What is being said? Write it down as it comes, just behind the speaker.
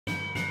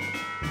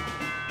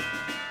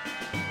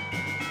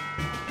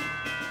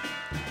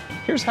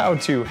here's how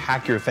to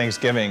hack your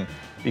Thanksgiving,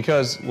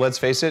 because let's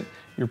face it,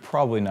 you're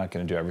probably not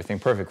going to do everything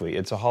perfectly.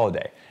 It's a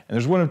holiday. And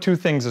there's one of two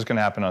things that's going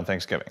to happen on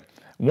Thanksgiving.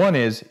 One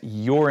is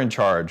you're in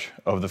charge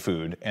of the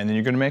food, and then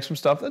you're going to make some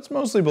stuff that's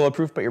mostly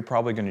bulletproof, but you're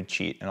probably going to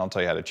cheat, and I'll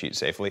tell you how to cheat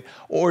safely.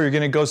 Or you're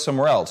going to go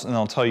somewhere else, and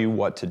I'll tell you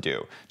what to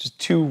do. Just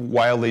two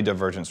wildly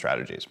divergent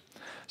strategies.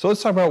 So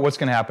let's talk about what's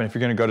going to happen if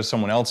you're going to go to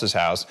someone else's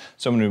house,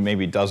 someone who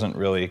maybe doesn't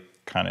really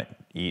kind of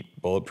eat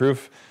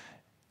bulletproof.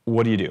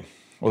 What do?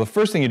 Well, the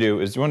first thing you do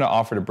is you want to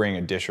offer to bring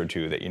a dish or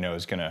two that you know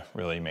is going to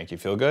really make you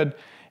feel good.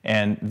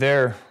 And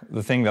the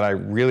thing that I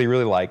really,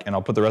 really like, and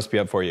I'll put the recipe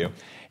up for you,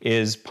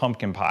 is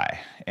pumpkin pie.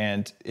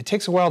 And it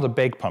takes a while to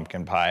bake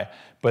pumpkin pie,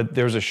 but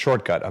there's a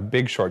shortcut, a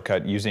big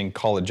shortcut using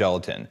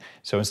collagelatin.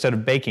 So instead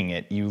of baking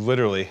it, you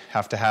literally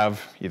have to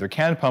have either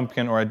canned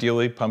pumpkin or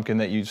ideally pumpkin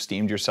that you've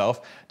steamed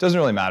yourself. Doesn't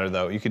really matter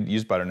though, you could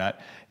use butternut.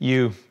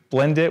 You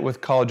blend it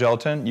with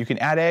collagelatin. You can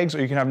add eggs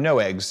or you can have no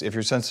eggs if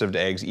you're sensitive to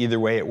eggs. Either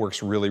way, it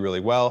works really,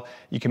 really well.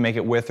 You can make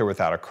it with or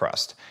without a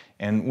crust.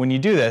 And when you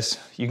do this,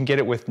 you can get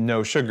it with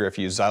no sugar if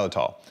you use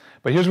xylitol.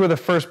 But here's where the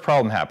first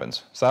problem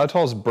happens.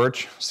 Xylitol is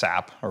birch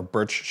sap or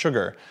birch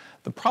sugar.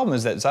 The problem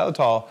is that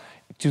xylitol,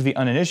 to the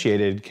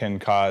uninitiated, can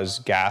cause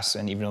gas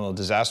and even a little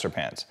disaster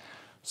pants.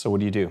 So what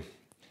do?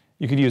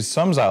 You could use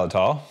some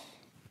xylitol,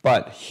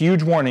 but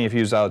huge warning if you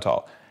use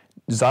xylitol.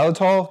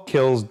 Xylitol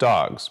kills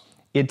dogs.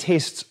 It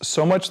tastes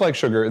so much like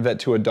sugar that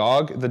to a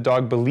dog, the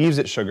dog believes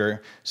it's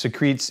sugar,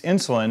 secretes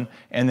insulin,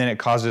 and then it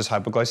causes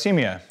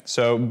hypoglycemia.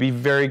 So be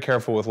very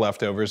careful with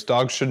leftovers.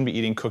 Dogs shouldn't be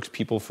eating cooked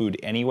people food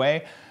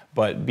anyway,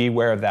 but be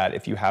aware of that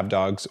if you have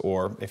dogs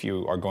or if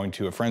you are going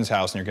to a friend's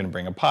house and you're going to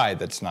bring a pie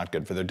that's not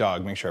good for their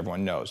dog. Make sure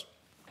everyone knows.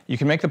 You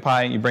can make the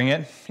pie, you bring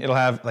it, it'll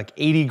have like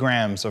 80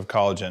 grams of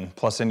collagen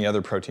plus any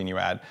other protein you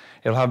add.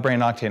 It'll have brain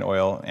octane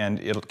oil and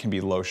it can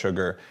be low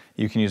sugar.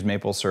 You can use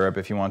maple syrup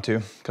if you want to,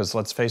 because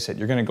let's face it,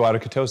 you're gonna go out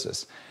of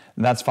ketosis.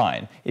 And that's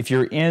fine. If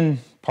you're in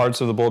parts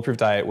of the bulletproof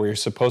diet where you're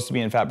supposed to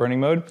be in fat burning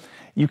mode,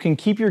 you can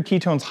keep your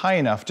ketones high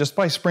enough just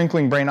by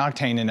sprinkling brain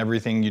octane in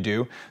everything you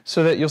do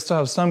so that you'll still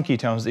have some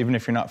ketones even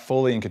if you're not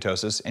fully in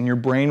ketosis, and your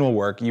brain will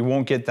work. You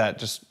won't get that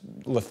just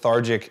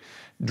lethargic,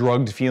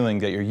 drugged feeling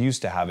that you're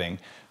used to having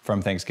from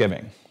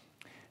Thanksgiving.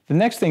 The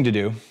next thing to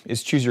do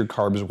is choose your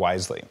carbs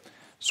wisely.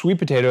 Sweet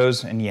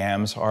potatoes and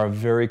yams are a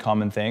very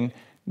common thing.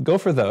 Go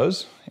for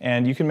those,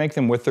 and you can make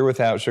them with or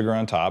without sugar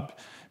on top,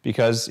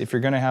 because if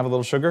you're gonna have a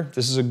little sugar,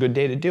 this is a good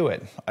day to do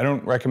it. I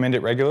don't recommend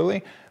it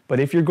regularly, but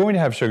if you're going to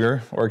have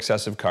sugar or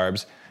excessive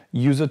carbs,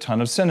 use a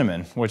ton of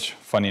cinnamon, which,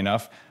 funny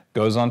enough,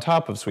 goes on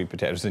top of sweet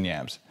potatoes and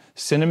yams.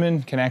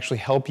 Cinnamon can actually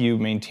help you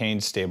maintain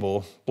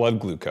stable blood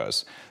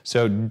glucose.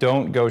 So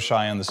don't go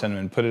shy on the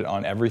cinnamon, put it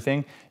on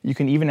everything. You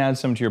can even add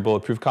some to your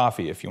bulletproof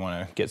coffee if you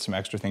wanna get some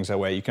extra things that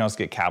way. You can also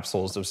get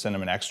capsules of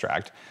cinnamon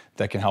extract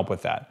that can help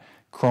with that.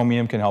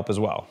 Chromium can help as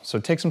well. So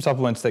take some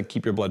supplements that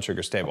keep your blood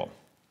sugar stable.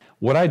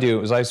 What I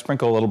do is I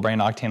sprinkle a little brain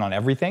octane on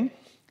everything.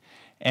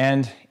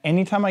 And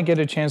anytime I get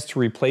a chance to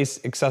replace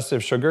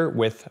excessive sugar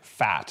with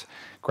fat,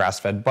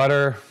 grass-fed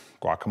butter,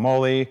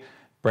 guacamole,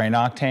 brain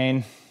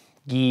octane,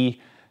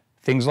 ghee,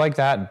 things like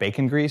that,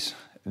 bacon grease,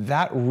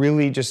 that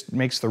really just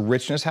makes the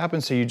richness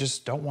happen, so you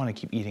just don't want to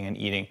keep eating and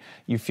eating.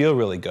 You feel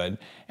really good.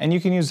 And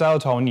you can use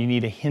xylitol when you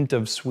need a hint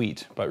of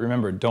sweet. But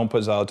remember, don't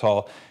put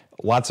xylitol,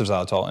 lots of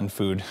xylitol in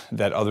food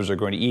that others are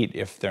going to eat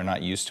if they're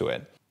not used to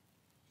it.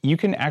 You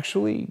can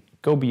actually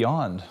go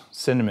beyond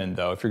cinnamon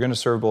though if you're going to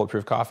serve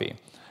bulletproof coffee,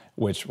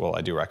 which, well,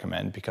 I do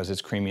recommend because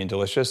it's creamy and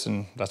delicious,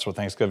 and that's what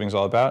Thanksgiving's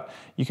all about.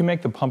 You can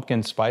make the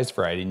pumpkin spice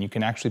variety, and you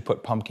can actually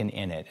put pumpkin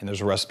in it, and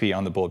there's a recipe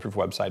on the Bulletproof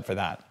website for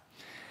that.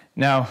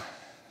 Now,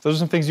 those are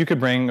some things you could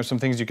bring or some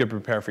things you could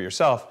prepare for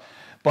yourself,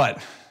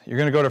 but you're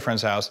gonna go to a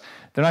friend's house.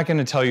 They're not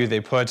gonna tell you they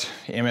put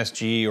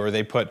MSG or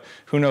they put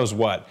who knows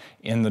what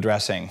in the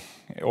dressing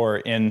or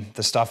in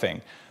the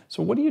stuffing.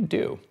 So what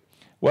do?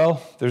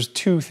 Well, there's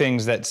two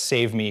things that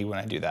save me when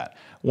I do that.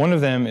 One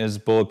of them is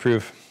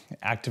Bulletproof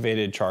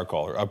activated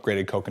charcoal, or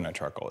upgraded coconut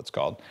charcoal it's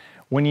called.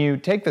 When you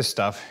take this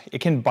stuff, it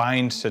can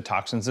bind to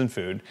toxins in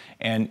food,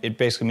 and it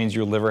basically means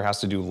your liver has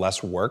to do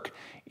less work.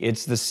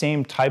 It's the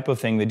same type of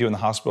thing they do in the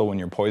hospital when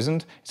you're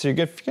poisoned. So if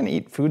you're gonna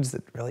eat foods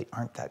that really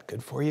aren't that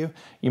good for you,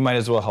 you might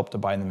as well help to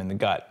bind them in the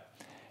gut.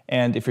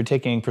 And if you're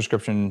taking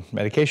prescription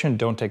medication,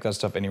 don't take that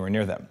stuff anywhere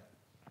near them.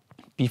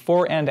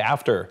 Before and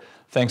after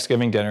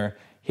Thanksgiving dinner,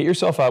 hit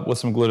yourself up with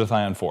some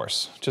Glutathione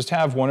Force. Just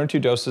have 1 or 2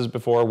 doses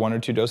before, 1 or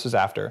 2 doses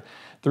after.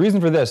 The reason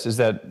for this is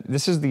that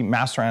this is the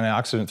master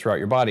antioxidant throughout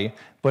your body,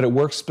 but it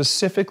works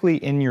specifically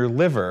in your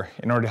liver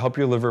in order to help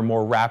your liver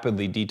more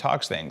rapidly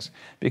detox things.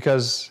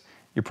 Because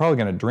you're probably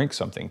gonna drink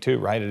something too,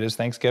 right? It is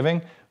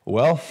Thanksgiving.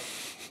 Well,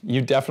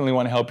 you definitely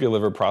wanna help your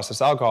liver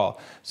process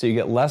alcohol so you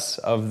get less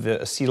of the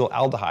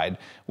acetaldehyde,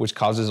 which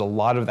causes a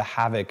lot of the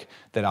havoc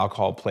that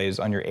alcohol plays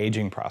on your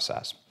aging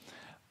process.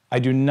 I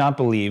do not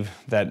believe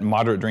that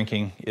moderate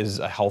drinking is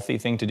a healthy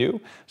thing to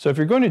do. So if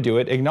you're going to do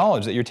it,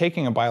 acknowledge that you're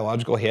taking a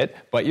biological hit,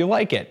 but you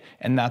like it,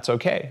 and that's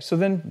okay. So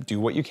then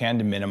do what you can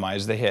to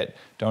minimize the hit.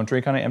 Don't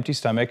drink on an empty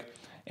stomach.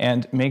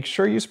 And make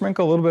sure you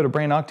sprinkle a little bit of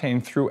brain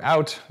octane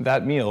throughout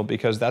that meal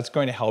because that's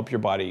going to help your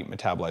body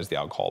metabolize the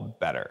alcohol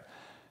better.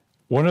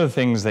 One of the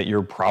things that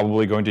you're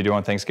probably going to do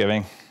on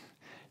Thanksgiving,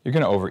 you're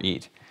going to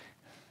overeat.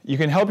 You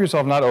can help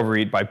yourself not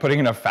overeat by putting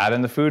enough fat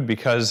in the food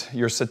because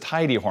your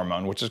satiety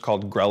hormone, which is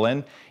called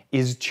ghrelin,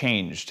 is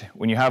changed.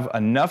 When you have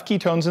enough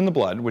ketones in the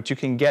blood, which you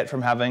can get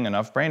from having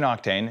enough brain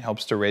octane,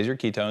 helps to raise your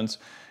ketones,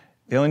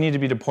 they only need to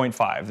be to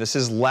 0.5. This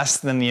is less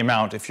than the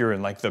amount if you're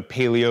in like the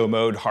paleo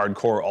mode,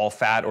 hardcore, all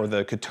fat, or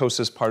the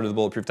ketosis part of the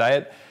Bulletproof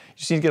diet. You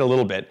just need to get a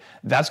little bit.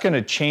 That's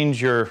gonna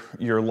change your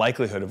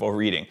likelihood of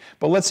overeating.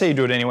 But let's say you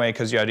do it anyway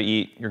because you had to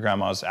eat your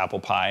grandma's apple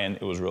pie and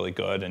it was really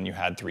good and you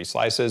had 3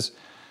 slices.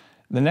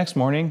 The next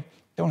morning,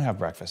 don't have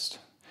breakfast.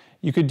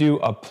 You could do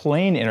a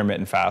plain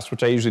intermittent fast,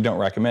 which I usually don't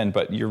recommend,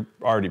 but you're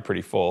already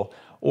pretty full.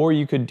 Or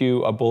you could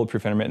do a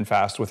bulletproof intermittent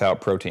fast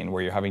without protein,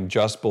 where you're having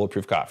just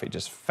bulletproof coffee,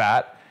 just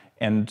fat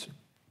and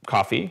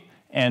coffee,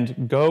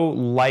 and go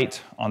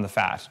light on the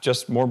fat,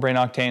 just more brain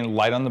octane,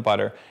 light on the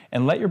butter,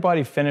 and let your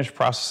body finish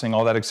processing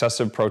all that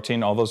excessive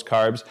protein, all those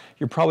carbs.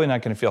 You're probably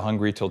not gonna feel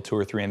hungry till 2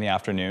 or 3 in the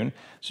afternoon.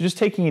 So just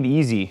taking it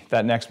easy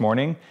that next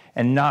morning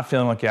and not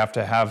feeling like you have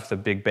to have the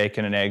big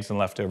bacon and eggs and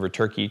leftover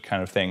turkey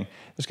kind of thing,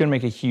 is gonna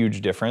make a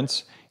huge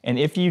difference. And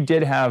if you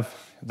did have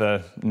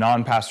the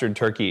non-pastured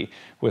turkey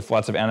with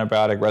lots of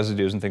antibiotic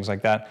residues and things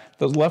like that,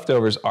 those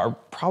leftovers are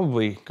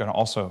probably gonna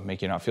also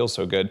make you not feel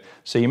so good.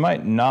 So you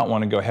might not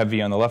wanna go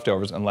heavy on the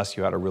leftovers unless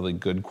you had a really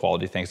good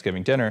quality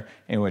Thanksgiving dinner,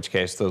 in which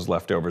case those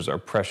leftovers are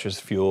precious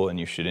fuel and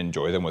you should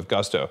enjoy them with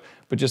gusto.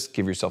 But just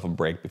give yourself a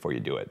break before you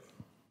do it.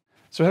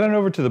 So head on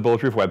over to the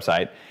Bulletproof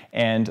website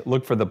and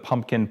look for the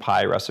pumpkin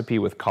pie recipe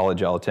with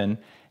collagelatin.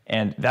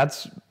 And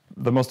that's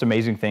the most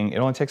amazing thing. It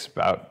only takes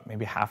about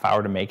maybe a half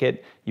hour to make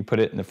it. You put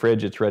it in the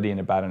fridge, it's ready in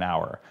about an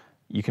hour.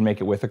 You can make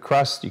it with a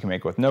crust, you can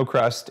make it with no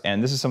crust,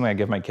 and this is something I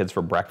give my kids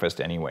for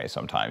breakfast anyway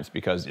sometimes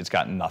because it's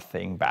got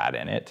nothing bad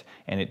in it,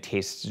 and it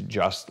tastes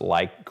just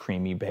like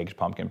creamy baked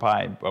pumpkin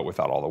pie, but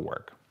without all the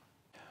work.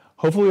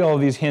 Hopefully all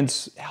of these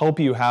hints help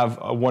you have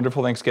a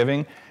wonderful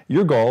Thanksgiving.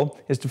 Your goal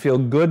is to feel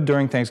good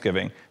during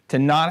Thanksgiving, to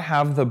not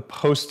have the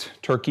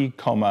post-turkey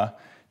coma,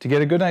 to get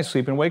a good night's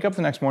sleep and wake up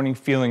the next morning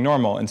feeling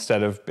normal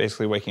instead of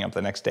basically waking up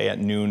the next day at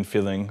noon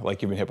feeling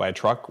like you've been hit by a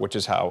truck, which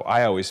is how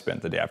I always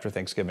spent the day after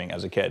Thanksgiving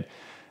as a kid.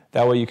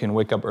 That way you can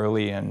wake up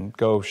early and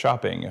go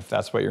shopping if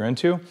that's what you're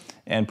into,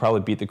 and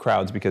probably beat the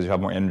crowds because you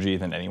have more energy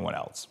than anyone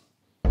else.